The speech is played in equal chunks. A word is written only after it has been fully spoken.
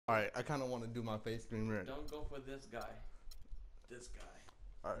Alright, I kind of want to do my face screen red. Don't go for this guy. This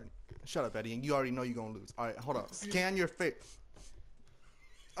guy. Alright, shut up, Eddie. And you already know you're going to lose. Alright, hold on. Scan your face.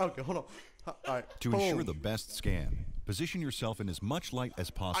 Okay, hold on. Alright. To ensure the best scan, position yourself in as much light as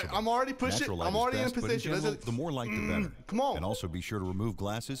possible. I'm already pushing. Natural light I'm is already best, in position. But in general, the more light, the better. Come on. And also be sure to remove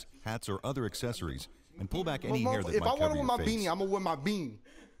glasses, hats, or other accessories, and pull back any hair that if might I want cover to wear your my face. beanie, I'm gonna wear my beanie.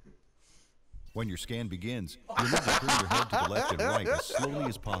 When your scan begins, you'll need to turn your head to the left and right as slowly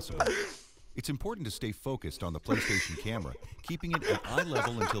as possible. It's important to stay focused on the PlayStation camera, keeping it at eye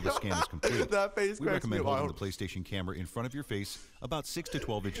level until the scan is complete. That face We cracks me recommend holding up. the PlayStation camera in front of your face about 6 to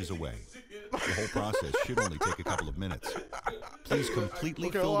 12 inches away. The whole process should only take a couple of minutes. Please completely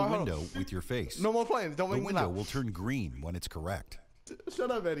fill the window with your face. No more playing. Don't The make me window laugh. will turn green when it's correct.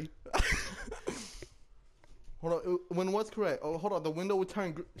 Shut up, Eddie. Hold on. When what's correct? Oh, hold on. The window will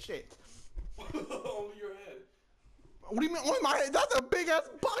turn shit. Over your head. What do you mean? Only my head? That's a big ass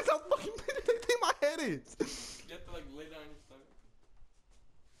box. How fucking big do they think my head is? You have to like lay down your stomach.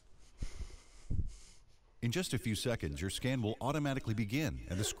 In just a few seconds, your scan will automatically begin,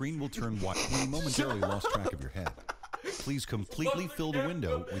 and the screen will turn white. We momentarily lost track of your head. Please completely fill the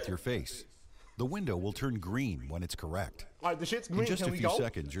window with your face. The window will turn green when it's correct. All right, the shit's green. In just Can a we few go?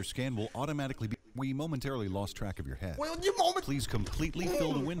 seconds, your scan will automatically be. We momentarily lost track of your head. Well, you moment. Please completely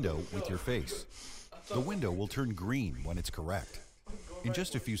fill the window with your face. The window will turn green when it's correct. In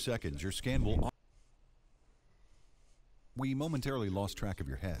just a few seconds, your scan will. We momentarily lost track of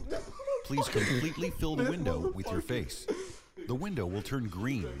your head. Please completely fill the window with your face. The window will turn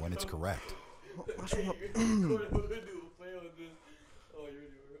green when it's correct.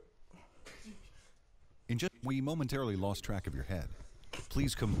 In just we momentarily lost track of your head.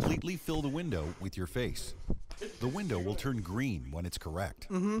 Please completely fill the window with your face. The window will turn green when it's correct.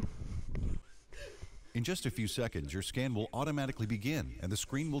 In just a few seconds, your scan will automatically begin, and the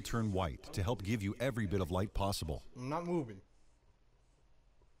screen will turn white to help give you every bit of light possible. I'm not moving.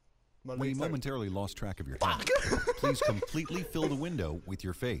 My We legs hurt. momentarily lost track of your head. Please completely fill the window with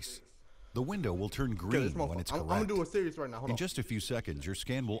your face. The window will turn green when it's correct. I'm gonna do a series right now. Hold In on. just a few seconds, your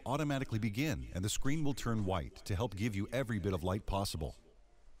scan will automatically begin, and the screen will turn white to help give you every bit of light possible.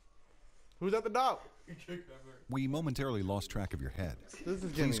 Who's at the door? We momentarily lost track of your head. This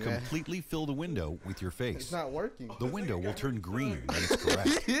is getting Please bad. completely fill the window with your It's face. not working. The window will turn green when it's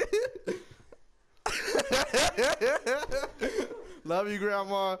correct. Love you,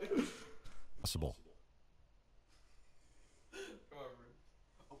 Grandma. Possible.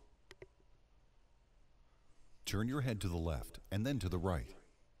 Turn your head to the left and then to the right.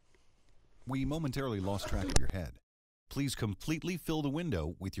 We momentarily lost track of your head. Please completely fill the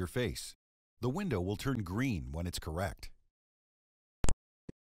window with your face. The window will turn green when it's correct.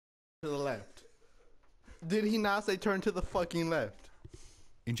 To the left. Did he not say turn to the fucking left?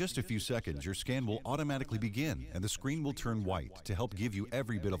 In just a few seconds, your scan will automatically begin, and the screen will turn white to help give you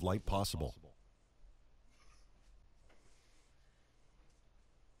every bit of light possible.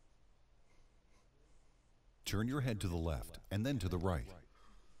 Turn your head to the left and then to the right.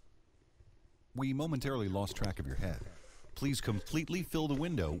 We momentarily lost track of your head. Please completely fill the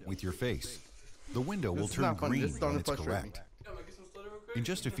window with your face. The window will This is turn not funny. green This is starting when to it's frustrate me. correct. In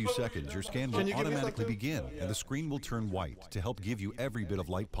just a few seconds, your scan Can will you give me automatically something? begin, and the screen will turn white to help give you every bit of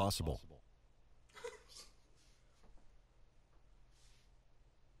light possible.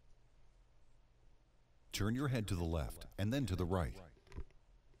 Turn your head to the left and then to the right.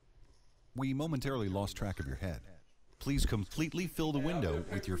 We momentarily lost track of your head. Please completely fill the window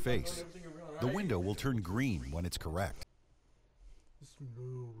with your face. The window will turn green when it's correct.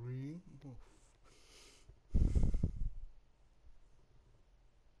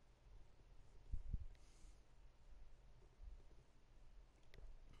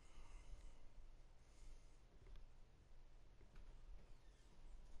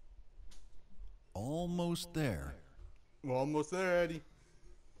 Almost there. We're almost there, Eddie.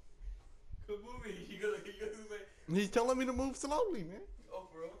 Good movie. You gotta say. He's telling me to move slowly, man. Oh,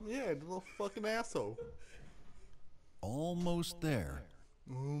 bro. Yeah, the little fucking asshole. Almost there.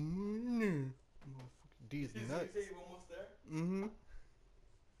 Motherfucking D is You nuts. say you're almost there? Mm-hmm.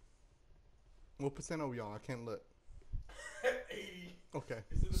 What percent are y'all? I can't look. 80. Okay.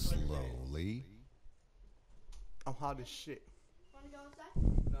 Slowly. I'm hot as shit. Want to go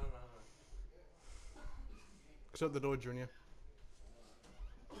outside? No. Shut the door, Junior.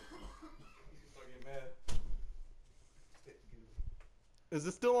 Start getting mad. Is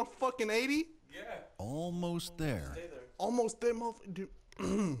it still on fucking 80? Yeah. Almost there. Stay there. Almost there, motherfucker. Dude. So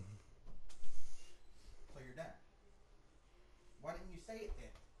you're done. Why didn't you say it then?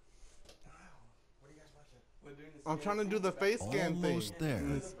 What are you guys watching? We're doing the I'm trying to do the face scan thing. Almost there.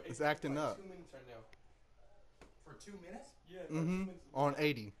 and It's acting up. 2 minutes right now. For 2 minutes? Yeah. For 2 minutes. On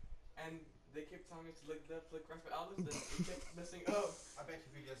 80. And they kept telling us to look that flick right for Alex, then it kept messing up. I bet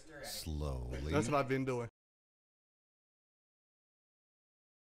you if you just stare at it. Slowly. That's what I've been doing.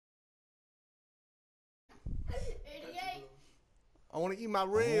 I want to eat my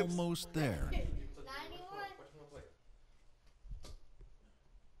ribs. Almost there. 91.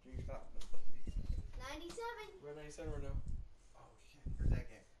 Stop. 97. We're at 97 right now. Oh shit, where's that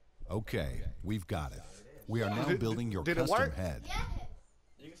game? Okay, we've got it. We are now Did- building your did it custom work? head. Yes.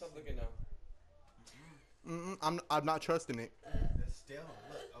 You can stop looking now. I'm not trusting it. Still,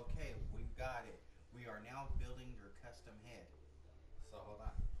 look, okay, we've got it. We are now building your custom head. So hold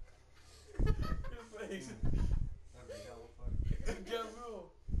on. Your face. That'd be hella funny. Yeah, bro.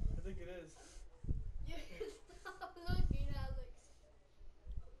 I think it is. You stop looking, Alex.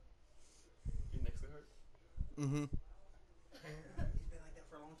 Your neck's gonna hurt. Mm-hmm. He's been like that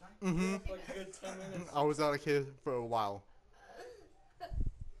for a long time? Mm-hmm. For like a good 10 minutes. I was out of here for a while. You're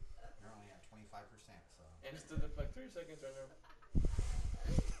only at 25%, so. And it's still in like 3 seconds right now.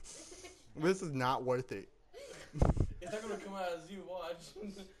 This is not worth it. It's not gonna come out as you watch.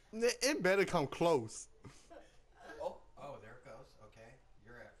 It better come close. Oh. Oh, there it goes. Okay.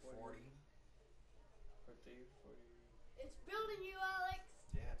 You're at 40. 40. It's building you, Alex.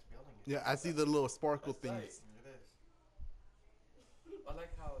 Yeah, it's building it. Yeah, I see the little sparkle That's things. It is. I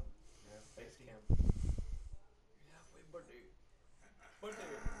like how Yeah, face 50. cam. Yeah, wait, birthday. Birthday.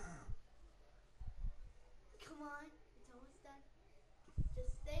 Come on. It's almost done.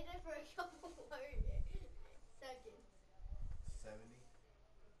 Just stay there for a couple more seconds. 70.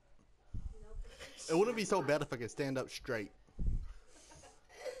 Nope. It wouldn't be so bad if I could stand up straight.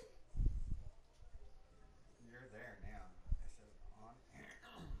 You're there now. I said on.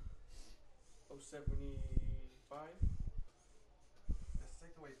 Oh, 75? That's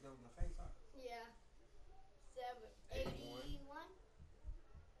sick the way it's building the face, huh? Yeah. 81. 81.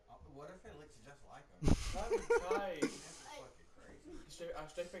 What if it looks just like him? I'm tight. That's fucking crazy.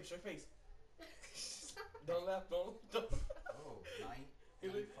 Straight face. Don't laugh, don't. Oh, He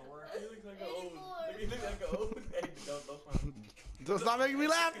looks 94. like an old. 84. He looks like an old. Hey, don't smile. Just stop making me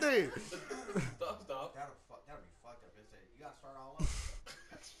laugh, then. Stop. That'll be fucked up. It's you gotta start all over.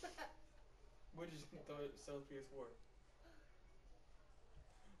 Where'd you sell PS4?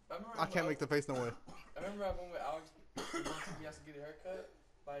 I can't make the face no way. I remember I went with Alex. He has to get a haircut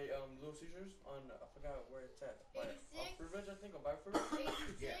by Little Caesars on I forgot where it's at. By 86? Fruit Ridge, I think, or by Fruit Ridge.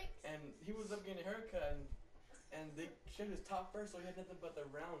 86. And he was up getting a haircut, and they shaved his top first, so he had nothing but the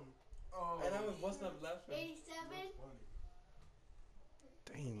round. Oh. And I was busting up laughing. 87.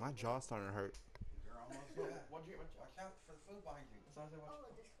 Dang, my jaw's starting to hurt. You're almost there. What'd you get? Watch out for the food behind you. That's what I said. Oh,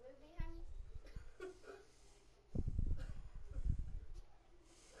 Watch. there's food behind me.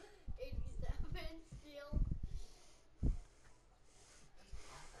 87 still.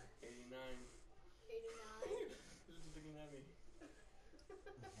 89. 89. He's just looking at me.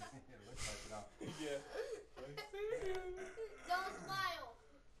 It looks like it all. Yeah. Don't smile.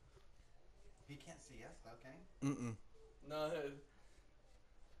 He can't see us, though, can he? Mm-mm. No, It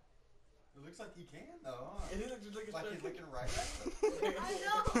looks like he can, though, huh? it is just looking Like he's straight. looking right at us. I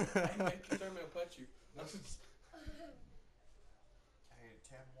know. I can turn and punch you. Hey,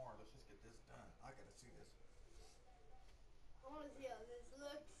 10 more. Let's just get this done. I gotta see this. I want to see how this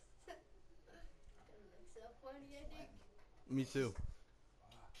looks. Gonna look so funny, I think. Me too.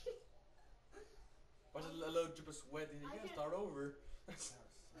 Watch a little drip of sweat, and you I gotta can- start over. That was sick.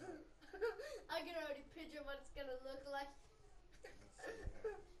 I can already picture what it's gonna look like. Let's see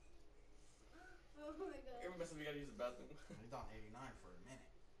here. Oh my god. Every mess up, you gotta use the bathroom. He's on 89 for a minute.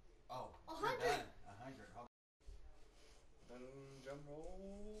 Oh, 100. you're done. 100. Hold on. Then jump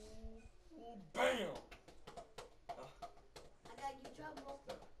roll. Ooh, bam! I got you drum roll.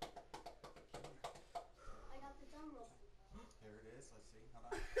 I got the drum roll. Here it is. Let's see.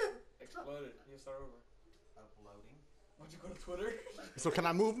 Hold on. Exploded. You start over. Uploading. Why'd you go to Twitter? So can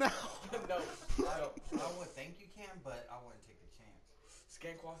I move now? No. No. I would think you can, but I wouldn't take the chance.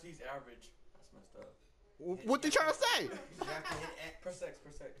 Scan quality is average. That's messed up. What they trying to say? You have to hit X. Press X.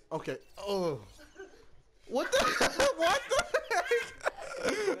 Okay. Oh. What the? What the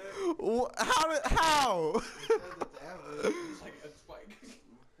heck? How? It says it's average. It's like a spike.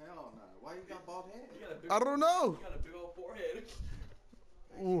 Hell no. Why you got bald head? You got a big, I don't know. you got a big old forehead.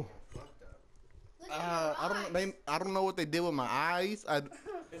 Ooh. Fucked up. Look at your I don't. eyes. I don't know what they did with my eyes. It's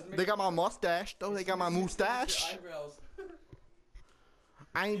They got my mustache though. They got my Your mustache. eyebrows.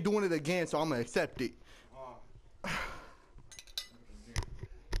 I ain't doing it again, so I'm gonna accept it. Oh.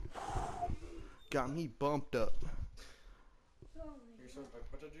 Got me bumped up. Here, so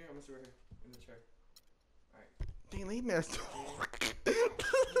what's up, Junior? I'm gonna sit right here in the chair. Damn, they messed up.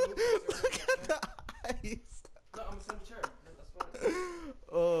 Ice. No, I'm gonna sit in the chair. That's fine.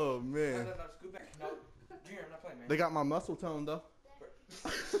 Oh No, man. scoot back. No, Junior, I'm not playing, man. They got my muscle tone though.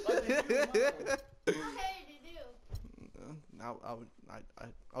 Like they do, Hey, they do.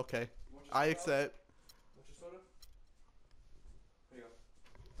 Okay. Want your I soda? accept. Want your soda? Here you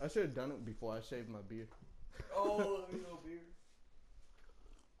go. I should have done it before I shaved my beard. Oh, there's no beer.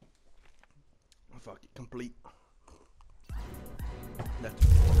 Fuck it, complete.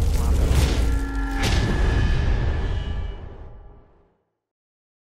 That's